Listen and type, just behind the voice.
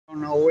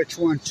don't know which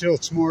one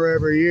tilts more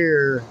every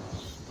year,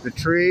 the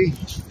tree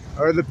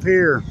or the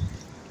pier.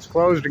 It's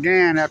closed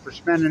again after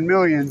spending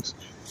millions.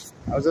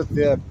 I was at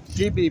the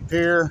PB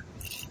pier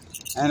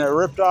and it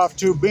ripped off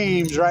 2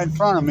 beams right in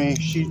front of me.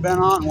 She's been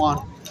on one.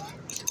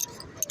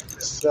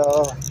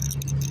 So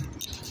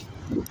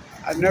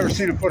I've never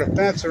seen her put a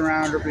fence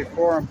around her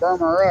before and burn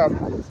her up.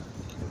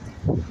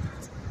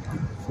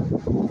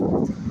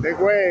 Big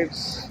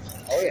waves.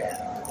 Oh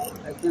yeah.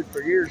 That's been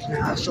for years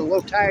now. So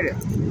low tide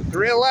at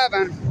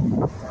 311.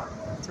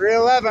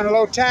 311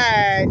 low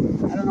tide.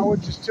 I don't know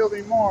which is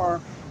tilting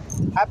more.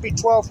 Happy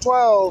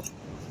 12-12.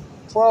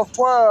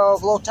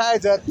 12-12. Low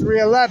tide's at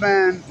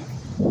 311.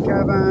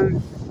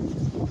 Kevin.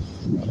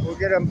 We'll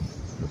get him.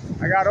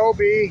 I got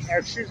OB.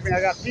 Excuse me.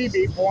 I got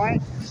PB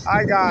point.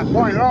 I got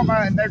Point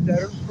Loma, and they're dead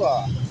as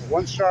fuck.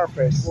 1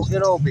 starfish. We'll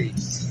get OB.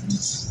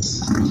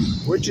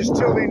 Which is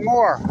tilting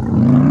more?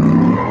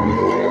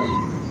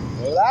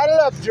 Light it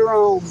up,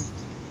 Jerome.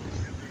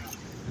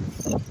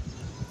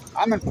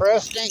 I'm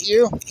impressed, ain't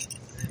you?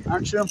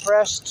 Aren't you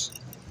impressed?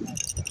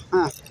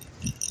 Huh.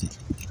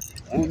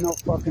 Ain't no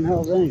fucking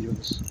Hell's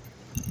Angels.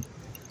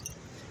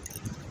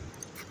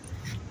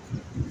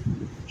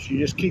 She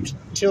just keeps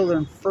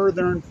tilting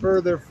further and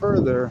further.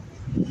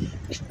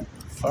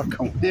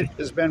 Fucking wind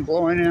has been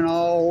blowing in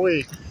all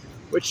week.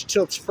 Which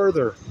tilts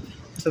further?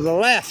 To the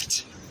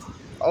left.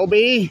 OB.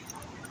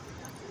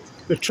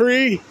 The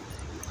tree.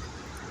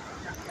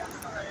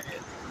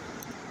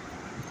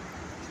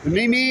 The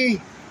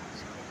Mimi.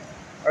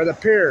 Or the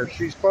pier.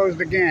 She's closed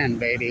again,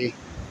 baby.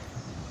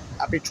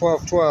 Happy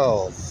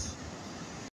 12-12.